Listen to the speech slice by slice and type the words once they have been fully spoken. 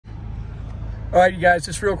All right, you guys,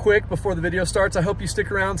 just real quick before the video starts, I hope you stick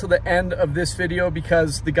around till the end of this video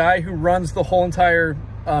because the guy who runs the whole entire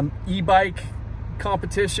e-bike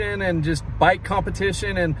competition and just bike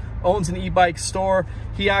competition and owns an e-bike store,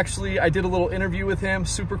 I did a little interview with him.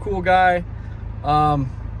 Super cool guy. Oh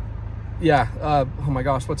my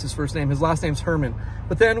gosh, what's his first name? His last name's Herman.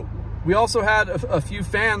 But then we also had a few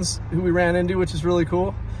fans who we ran into, which is really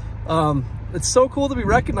cool. It's so cool to be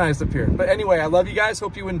recognized up here. But anyway, I love you guys.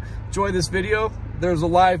 Hope you enjoy this video. There's a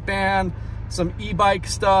live band, some e-bike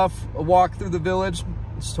stuff, a walk through the village.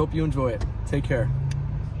 Just hope you enjoy it. Take care.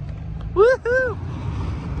 Woohoo!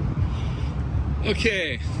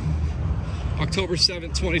 Okay, October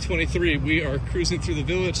 7th, 2023. We are cruising through the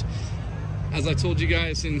village. As I told you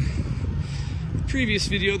guys in the previous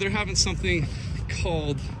video, they're having something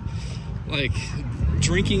called like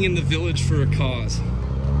drinking in the village for a cause.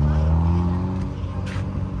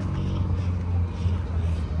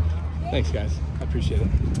 Thanks, guys. I appreciate it.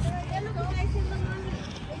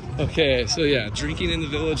 Okay, so yeah, drinking in the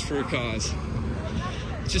village for a cause.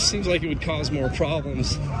 It just seems like it would cause more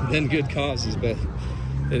problems than good causes, but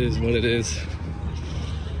it is what it is.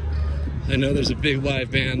 I know there's a big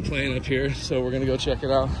live band playing up here, so we're gonna go check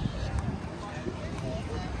it out.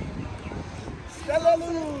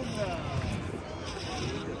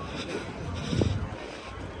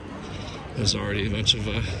 There's already a bunch of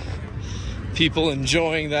people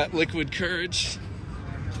enjoying that liquid courage.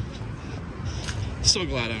 So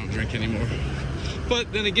glad I don't drink anymore.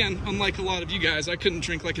 But then again, unlike a lot of you guys, I couldn't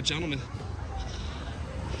drink like a gentleman.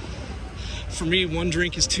 For me, one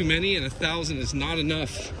drink is too many and 1,000 is not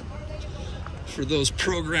enough. For those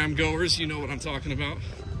program goers, you know what I'm talking about.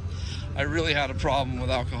 I really had a problem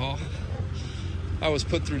with alcohol. I was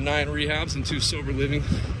put through 9 rehabs and 2 sober living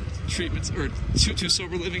treatments, or two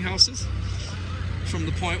sober living houses. From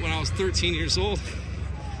the point when I was 13 years old,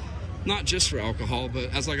 not just for alcohol, but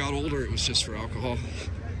as I got older, it was just for alcohol.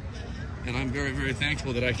 And I'm very, very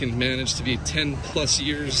thankful that I can manage to be 10 plus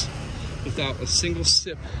years without a single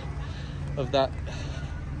sip of that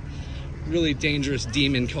really dangerous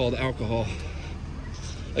demon called alcohol.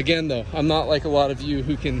 Again, though, I'm not like a lot of you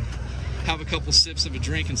who can have a couple sips of a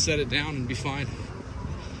drink and set it down and be fine.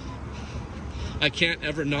 I can't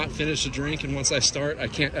ever not finish a drink, and once I start, I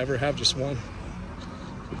can't ever have just one.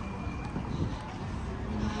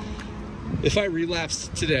 If I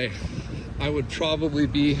relapsed today, I would probably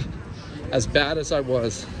be as bad as I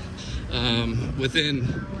was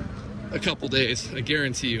within a couple days. I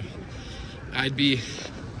guarantee you. I'd be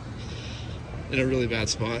in a really bad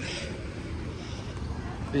spot.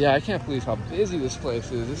 But yeah, I can't believe how busy this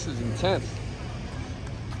place is. This is intense.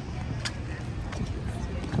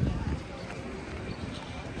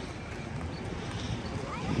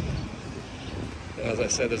 As I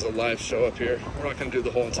said, there's a live show up here. We're not going to do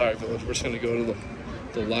the whole entire village. We're just going to go to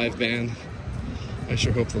the live band. I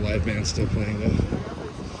sure hope the live band's still playing though.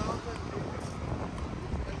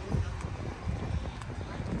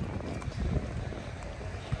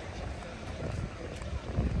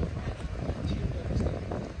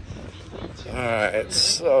 Alright,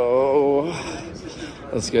 so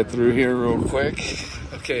let's get through here real quick.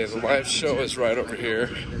 Okay, the live show is right over here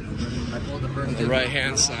on the right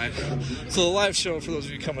hand side. So the live show, for those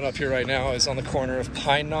of you coming up here right now, is on the corner of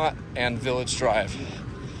Pine Knot and Village Drive.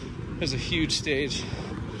 There's a huge stage.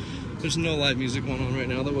 There's no live music going on right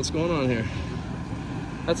now though. What's going on here?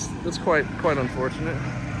 That's quite unfortunate.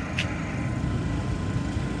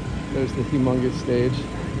 There's the humongous stage.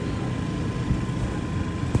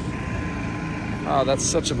 Oh, that's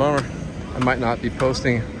such a bummer. I might not be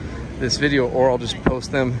posting this video, or I'll just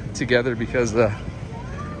post them together because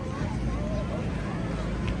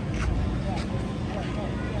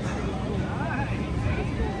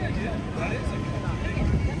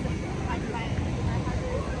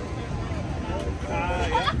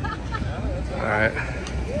Alright,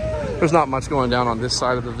 there's not much going down on this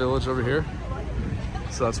side of the village over here,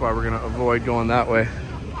 so that's why we're going to avoid going that way.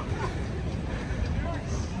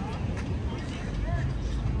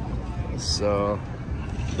 So,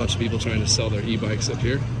 a bunch of people trying to sell their e-bikes up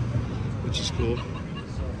here, which is cool.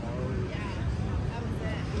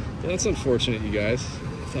 But that's unfortunate, you guys.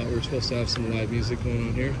 I thought we were supposed to have some live music going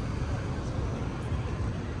on here.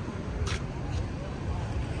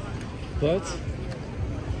 But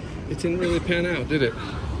it didn't really pan out, did it?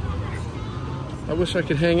 I wish I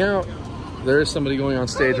could hang out. There is somebody going on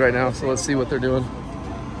stage right now, so let's see what they're doing.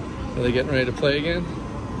 Are they getting ready to play again?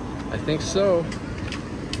 I think so.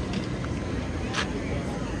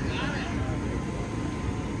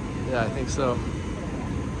 Yeah, I think so.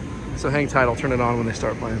 So hang tight, I'll turn it on when they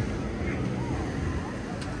start playing.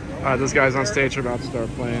 All right, those guys on stage are about to start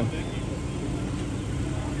playing.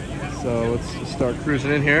 So let's just start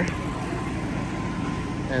cruising in here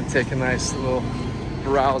and take a nice little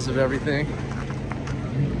browse of everything.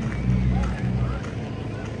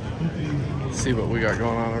 Let's see what we got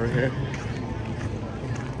going on over here.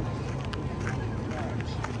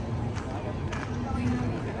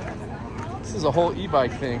 This is a whole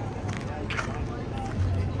e-bike thing.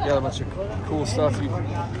 Got a bunch of cool stuff.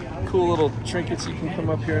 Cool little trinkets you can come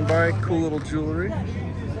up here and buy. Cool little jewelry.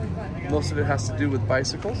 Most of it has to do with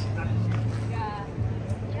bicycles.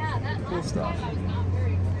 Cool stuff.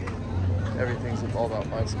 Everything's all about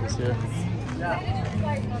bicycles here.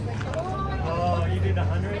 Oh, you did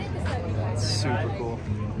 100? That's super cool.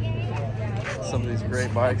 Some of these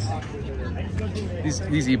great bikes.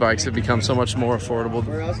 These e-bikes have become so much more affordable.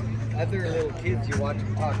 Or else, other little kids, you watch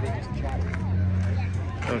them talk, they just chat.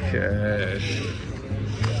 Okay.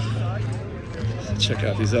 Check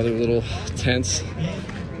out these other little tents.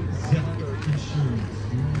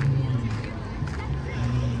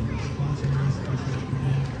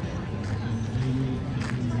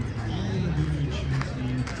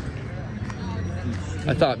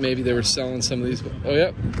 I thought maybe they were selling some of these. Oh,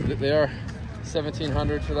 yep, they are.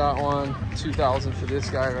 $1,700 for that one, $2,000 for this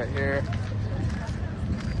guy right here.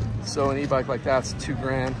 So an e-bike like that's $2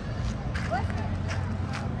 grand.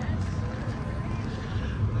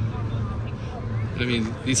 I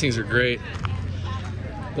mean, these things are great.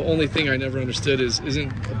 The only thing I never understood is,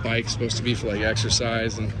 isn't a bike supposed to be for like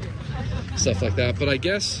exercise and stuff like that? But I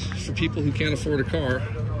guess for people who can't afford a car,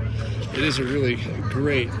 it is a really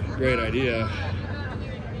great idea.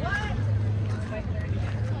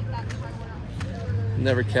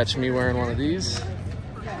 Never catch me wearing one of these.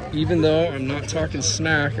 Even though I'm not talking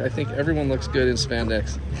smack, I think everyone looks good in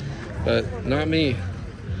spandex. But not me.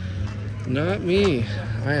 Not me.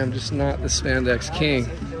 I am just not the spandex king.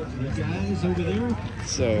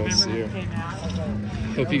 So let's see here.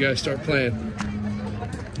 Hope you guys start playing.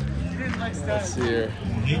 Let's see here.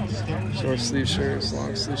 Short sleeve shirts,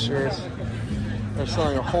 long sleeve shirts. They're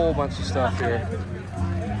selling a whole bunch of stuff here.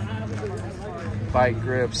 Bike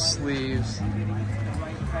grips, sleeves.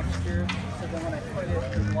 Texture, so then when I put it,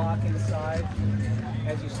 you lock inside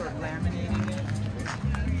as you start laminating it.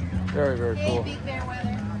 Very cool. Hey, Big Bear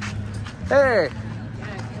Weather. Hey! Yeah,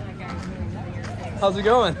 I feel like I was really know your face. How's it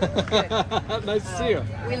going? Nice to see you.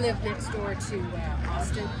 We live next door to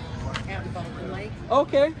Austin, out in Baldwin Lake.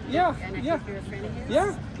 Okay, yeah, And I yeah. think you're a friend of his.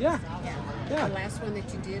 Yeah. The last one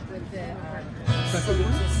that you did with the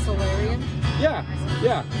solarium.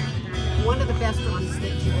 Yeah. One of the best ones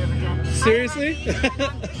that you've ever done. Seriously? I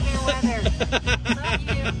love Big Bear Weather. Love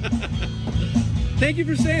you. Thank you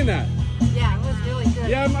for saying that. Yeah, it was really good.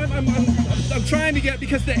 Yeah, I'm trying to get,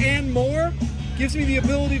 because the and more gives me the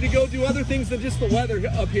ability to go do other things than just the weather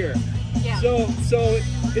up here. Yeah. So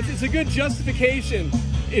it's a good justification.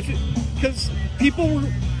 Because people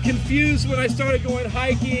were confused when I started going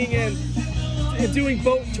hiking and doing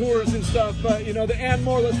boat tours and stuff, but you know, the and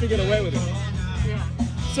more lets me get away with it. Yeah.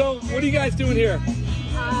 So what are you guys doing here?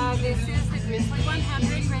 This is the Grizzly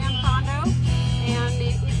 100 Grand Fondo,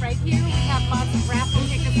 and right here we have lots of raffle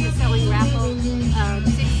tickets. We're selling raffle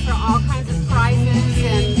tickets for all kinds of prizes,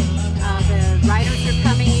 and the riders are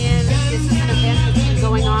coming in. This is an event that's been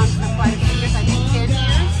going on for quite a few years, I think 10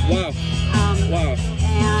 years. Wow. Wow.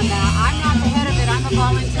 And I'm not the head of it, I'm a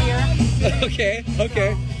volunteer.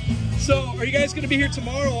 Okay. So are you guys going to be here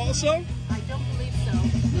tomorrow also? I don't believe so.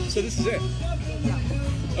 So this is it. Yeah.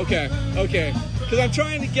 Okay. Because I'm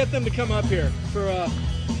trying to get them to come up here for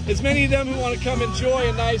as many of them who want to come enjoy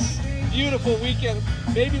a nice, beautiful weekend.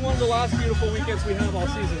 Maybe one of the last beautiful weekends we have all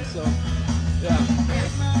season. So, yeah.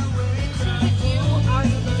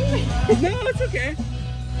 No, it's okay.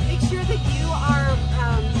 Make sure that you are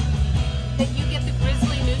that you get the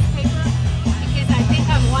Grizzly newspaper, because I think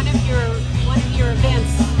on one of your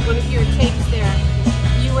events, one of your tapes there,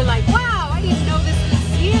 you were like, "Wow, I didn't know this was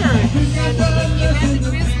here." And if you read the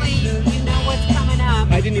Grizzly, you know what's coming up.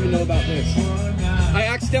 I didn't even know about this. I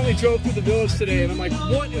accidentally drove through the village today, and I'm like,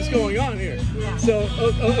 "What is going on here?" Yeah. So,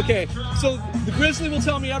 okay. So the Grizzly will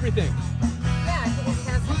tell me everything. Yeah, it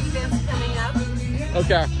has some events coming up.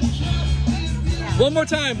 Okay. Yeah. One more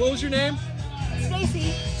time. What was your name?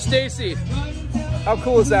 Stacy. Stacy. How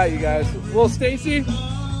cool is that, you guys? Well, Stacy,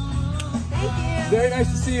 Thank you. very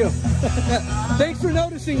nice to see you. Thanks for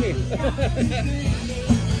noticing me.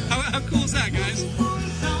 How cool is that, guys?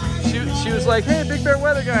 She was like, "Hey, Big Bear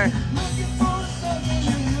Weather guy."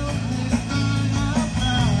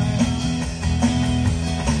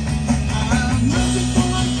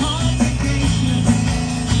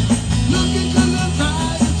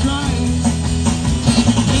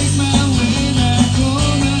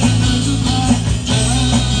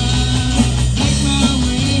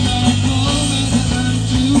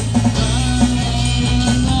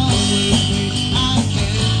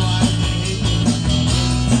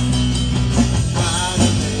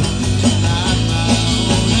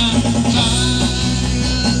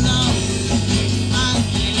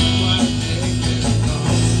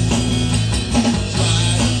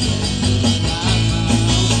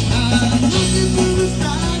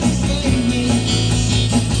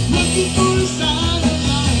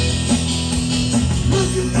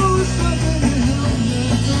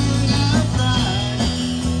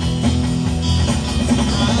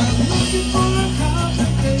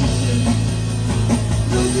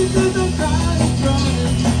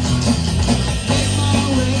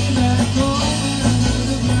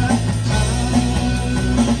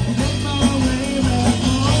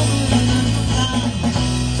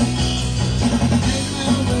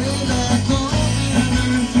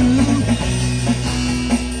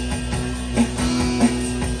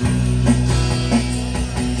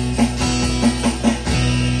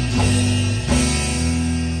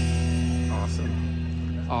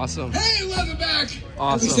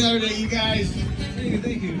 Awesome. Happy Saturday, you guys.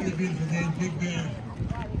 Thank you. Big Bear.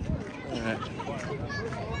 All right.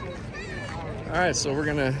 All right, so we're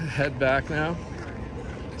gonna head back now.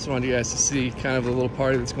 Just wanted you guys to see kind of the little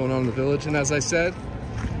party that's going on in the village. And as I said,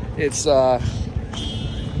 it's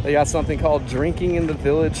they got something called drinking in the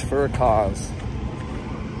village for a cause.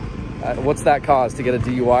 What's that cause? To get a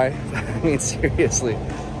DUI? I mean, seriously,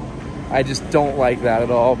 I just don't like that at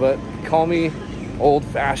all. But call me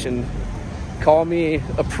old-fashioned, call me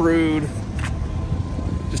a prude,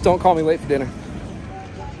 just don't call me late for dinner.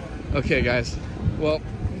 Okay, guys, well,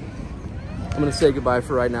 I'm gonna say goodbye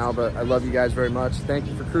for right now, but I love you guys very much. Thank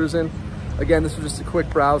you for cruising. Again, this was just a quick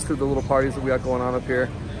browse through the little parties that we got going on up here.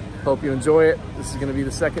 Hope you enjoy it. This is gonna be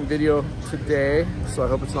the second video today, so I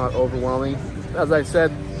hope it's not overwhelming. As I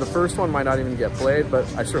said, the first one might not even get played, but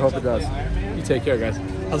I sure hope it does. You take care, guys.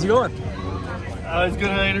 How's it going? I was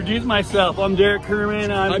going to introduce myself. I'm Derek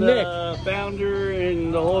Kerman. I'm the founder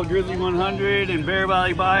and the whole Grizzly 100 and Bear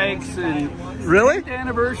Valley Bikes. And really? The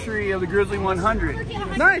anniversary of the Grizzly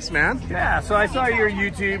 100. Nice, man. Yeah, so I saw your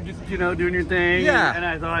YouTube, you know, doing your thing. Yeah. And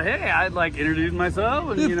I thought, hey, I'd like to introduce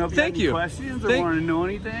myself. And, you know, if you have any questions or want to know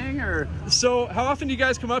anything. Or So how often do you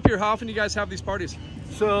guys come up here? How often do you guys have these parties?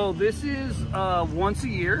 So this is once a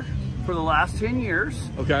year for the last 10 years.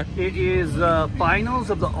 Okay. It is finals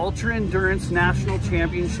of the Ultra Endurance National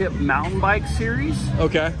Championship Mountain Bike Series.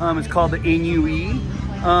 Okay. It's called the NUE.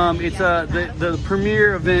 It's the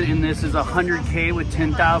premier event in this is 100K with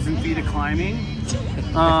 10,000 feet of climbing.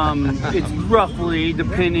 It's roughly,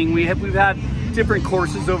 depending, we've had different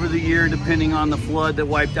courses over the year depending on the flood that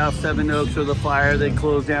wiped out Seven Oaks or the fire that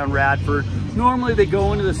closed down Radford. Normally they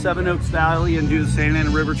go into the Seven Oaks Valley and do the Santa Ana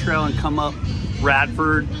River Trail and come up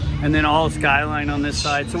Radford and then all Skyline on this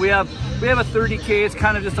side. So we have a 30K. It's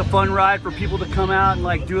kind of just a fun ride for people to come out and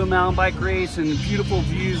like do a mountain bike race, and beautiful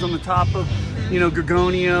views on the top of, you know,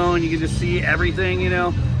 Gorgonio, and you can just see everything, you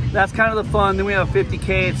know. That's kind of the fun. Then we have a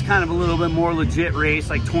 50K. It's kind of a little bit more legit race,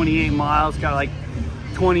 like 28 miles, got like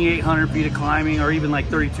 2,800 feet of climbing, or even like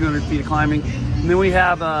 3,200 feet of climbing. And then we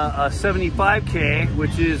have a 75K,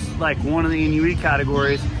 which is like one of the NUE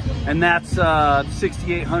categories, and that's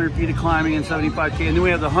 6,800 feet of climbing and 75K. And then we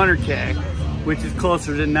have the 100K, which is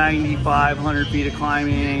closer to 9,500 feet of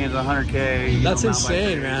climbing and the 100K. That's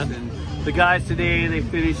insane, man. And the guys today, they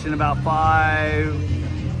finished in about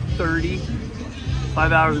 5:30.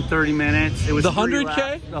 5 hours and 30 minutes. It was the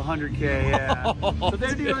 100K? The 100K, yeah. So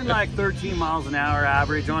they're doing like 13 miles an hour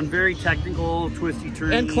average on very technical, twisty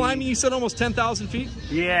terrain. And climbing, you said almost 10,000 feet?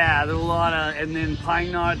 Yeah, there's a lot of, and then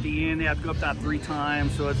Pine Knot at the end, they have to go up that 3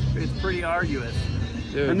 times, so it's pretty arduous.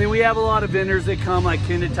 Dude. And then we have a lot of vendors that come, like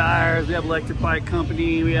Kenda Tires, we have Electric Bike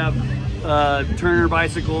Company, we have Turner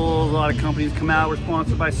Bicycles, a lot of companies come out. We're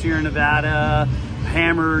sponsored by Sierra Nevada,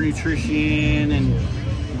 Hammer Nutrition, and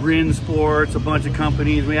Rin Sports, a bunch of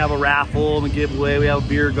companies. We have a raffle and a giveaway. We have a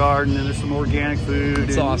beer garden, and there's some organic food.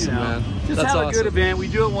 That's awesome, man. Just have a good event. We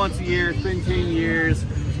do it once a year. It's been 10 years.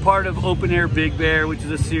 It's part of Open Air Big Bear, which is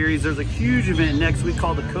a series. There's a huge event next week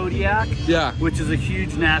called the Kodiak, which is a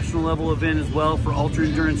huge national level event as well for ultra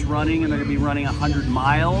endurance running, and they're going to be running 100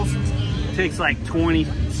 miles. It takes like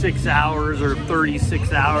 26 hours or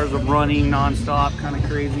 36 hours of running nonstop, kind of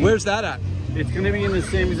crazy. Where's that at? It's going to be in the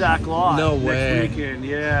same exact lot. No way. Next weekend,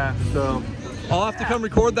 yeah. So I'll have to come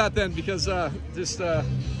record that then, because I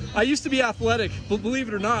used to be athletic, believe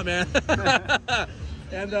it or not, man.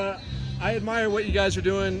 And I admire what you guys are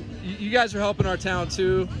doing. You guys are helping our town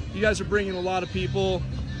too. You guys are bringing a lot of people,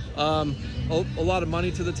 a lot of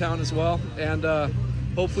money to the town as well. And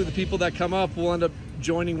hopefully the people that come up will end up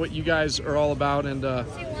joining what you guys are all about. And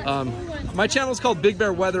my channel is called Big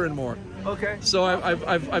Bear Weather and More. Okay. So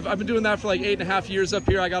I've been doing that for like 8.5 years up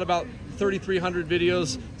here. I got about 3,300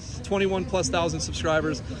 videos, 21,000+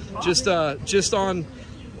 subscribers, just on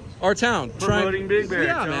our town. Promoting Big Bear,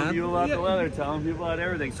 telling people about the weather, telling people about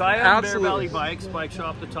everything. So I have Bear Valley Bikes, bike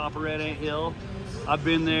shop at the top of Red Ant Hill. I've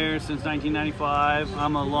been there since 1995.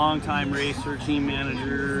 I'm a long-time racer, team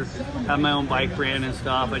manager, have my own bike brand and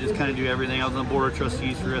stuff. I just kind of do everything. I was on the board of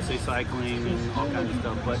trustees for SA Cycling and all kinds of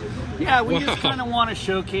stuff. But yeah, we just kind of want to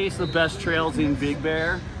showcase the best trails in Big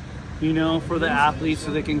Bear, you know, for the athletes,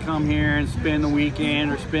 so they can come here and spend the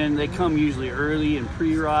weekend, or they come usually early and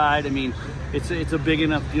pre-ride. I mean, it's a big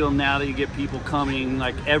enough deal now that you get people coming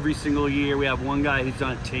like every single year. We have one guy who's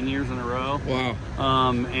done it 10 years in a row. Wow.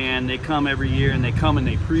 And they come every year, and they come and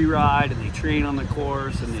they pre-ride and they train on the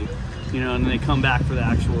course, and they, you know, and they come back for the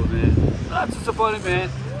actual event. That's just a fun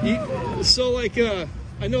event. So like, I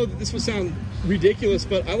know that this would sound ridiculous,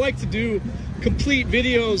 but I like to do complete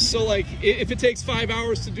videos. So like, if it takes 5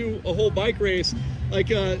 hours to do a whole bike race,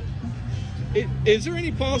 like is there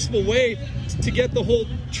any possible way to get the whole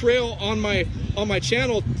trail on my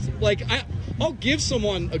channel? Like, I'll give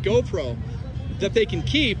someone a GoPro that they can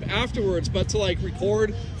keep afterwards, but to like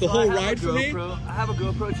record the whole ride for me? I have a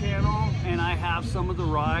GoPro channel, and I have some of the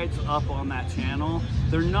rides up on that channel.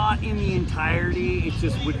 They're not in the entirety, it's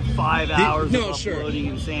just with 5 hours of uploading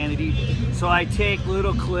insanity. So I take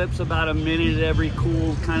little clips, about a minute at every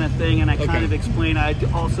cool kind of thing, and I kind of explain. I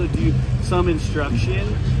also do some instruction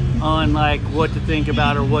on like what to think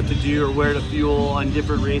about or what to do or where to fuel on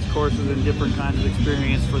different race courses and different kinds of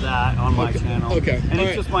experience for that on my channel. And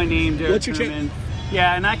it's just my name, Derek Herman.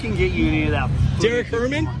 Yeah, and I can get you any of that. Derek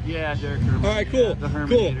Herman? Yeah, Derek Herman. All right, cool. Yeah, the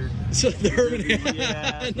Herminator. Cool. So the Herminator.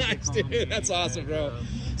 Yeah, nice, dude. That's awesome, bro.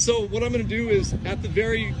 So what I'm going to do is at the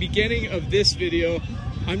very beginning of this video,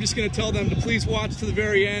 I'm just going to tell them to please watch to the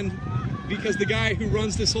very end, because the guy who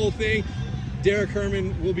runs this whole thing, Derek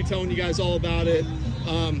Herman, will be telling you guys all about it.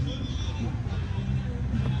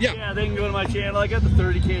 Yeah, they can go to my channel. I got the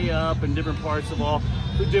 30K up and different parts of all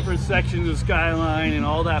the different sections of Skyline and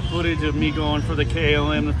all that footage of me going for the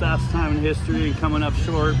KOM, the fastest time in history, and coming up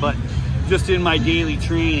short, but just in my daily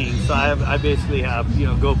training. So I basically have, you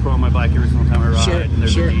know, GoPro on my bike every single time I ride, and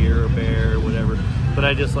there's a deer or bear or whatever. But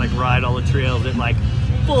I just like ride all the trails at like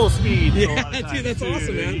full speed. Yeah, dude, that's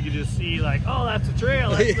awesome, man. You can just see like, oh, that's a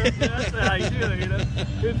trail. That's how you do it, you know?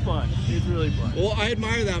 It's fun. It's really fun. Well, I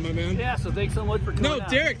admire that, my man. Yeah, so thanks so much for coming out.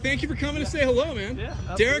 Derek, thank you for coming to say hello, man. Yeah,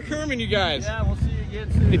 absolutely. Derek Herman, you guys. Yeah, we'll see you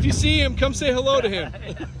again soon. If you see him, come say hello to him.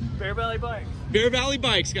 Bear Valley Bikes. Bear Valley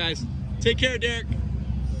Bikes, guys. Take care, Derek.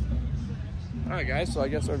 All right, guys, so I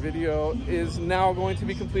guess our video is now going to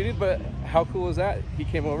be completed, but how cool is that? He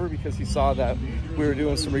came over because he saw that we were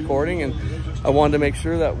doing some recording, and I wanted to make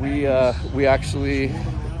sure that we actually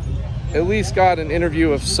at least got an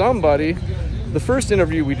interview of somebody. The first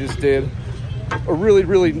interview we just did, a really,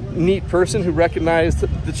 really neat person who recognized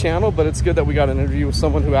the channel, but it's good that we got an interview with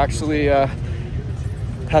someone who actually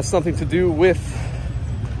has something to do with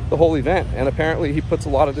the whole event, and apparently he puts a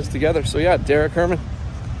lot of this together. So yeah, Derek Herman.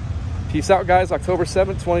 Peace out, guys. October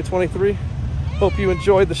 7th, 2023. Hope you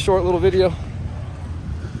enjoyed the short little video.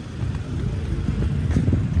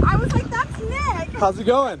 I was like, that's Nick. How's it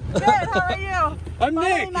going? Good, how are you? I'm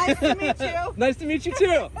Nick. Nice to meet you. Nice to meet you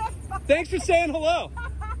too. Thanks for saying hello.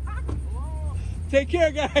 Take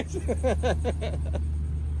care, guys.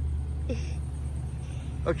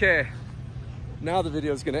 Okay, now the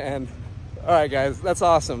video is going to end. All right, guys, that's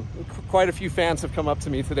awesome. Quite a few fans have come up to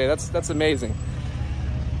me today. That's amazing.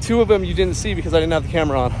 2 of them you didn't see because I didn't have the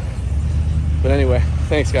camera on. But anyway,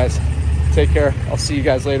 thanks, guys. Take care. I'll see you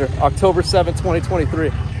guys later. October 7th, 2023.